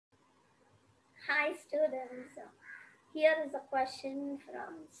Hi students, here is a question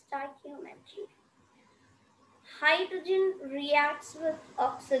from stoichiometry. Hydrogen reacts with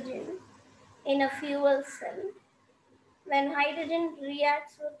oxygen in a fuel cell. When hydrogen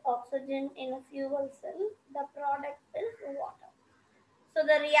reacts with oxygen in a fuel cell, the product is water. So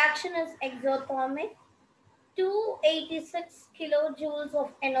the reaction is exothermic. 286 kilojoules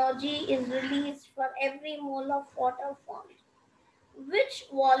of energy is released for every mole of water formed. Which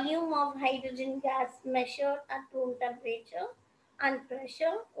volume of hydrogen gas measured at room temperature and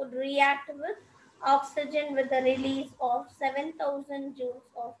pressure would react with oxygen with the release of 7,000 joules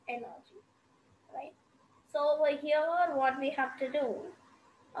of energy, right? So over here, what we have to do,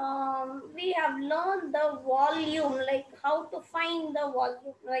 we have learned the volume, like how to find the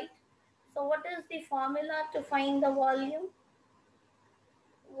volume, right? So what is the formula to find the volume?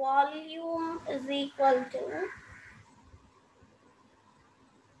 Volume is equal to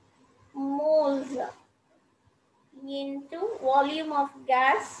moles into volume of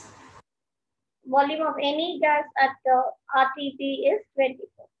any gas at RTP is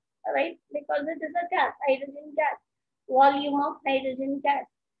 24, right? Because it is a gas, hydrogen gas, volume of hydrogen gas.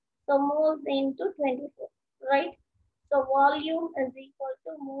 So moles into 24, right? So volume is equal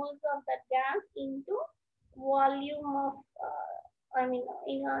to moles of the gas into volume of, in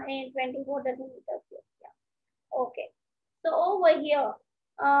 24 decimeters cube. Yeah. Okay. So over here,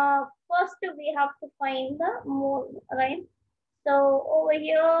 first we have to find the mole, right? So over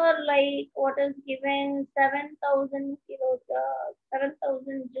here, like what is given 7,000 kilos,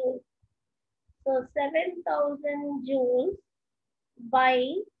 7,000 joules. So 7,000 joules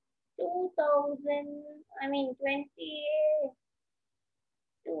by 2,000,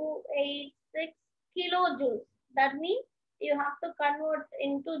 286 kilojoules. That means you have to convert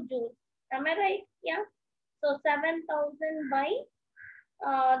into joules. Am I right? Yeah. So 7,000 by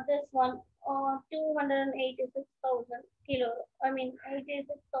this one, 286,000 kilo.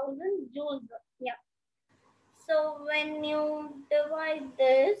 86,000 joules. Yeah. So when you divide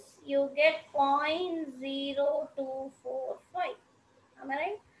this, you get 0.0245. Am I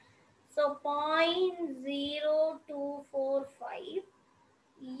right? So 0.0245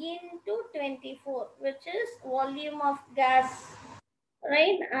 into 24, which is volume of gas,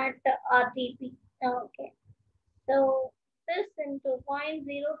 right, at RTP. Okay. So this into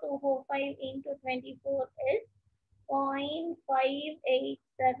 0.0245 into 24 is 0.587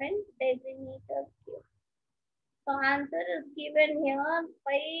 decimeter cube. So answer is given here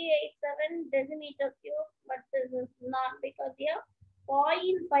 587 decimeter cube, but this is not because here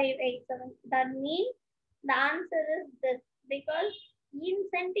 0.587. That means the answer is this because in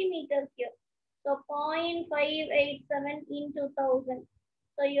centimeter cube. So 0.587 into 1000.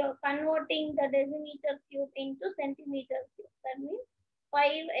 So you are converting the decimeter cube into centimeter cube. That means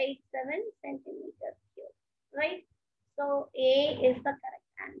 587 centimeter cube. Right? So A is the correct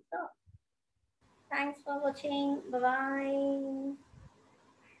answer. Thanks for watching. Bye bye.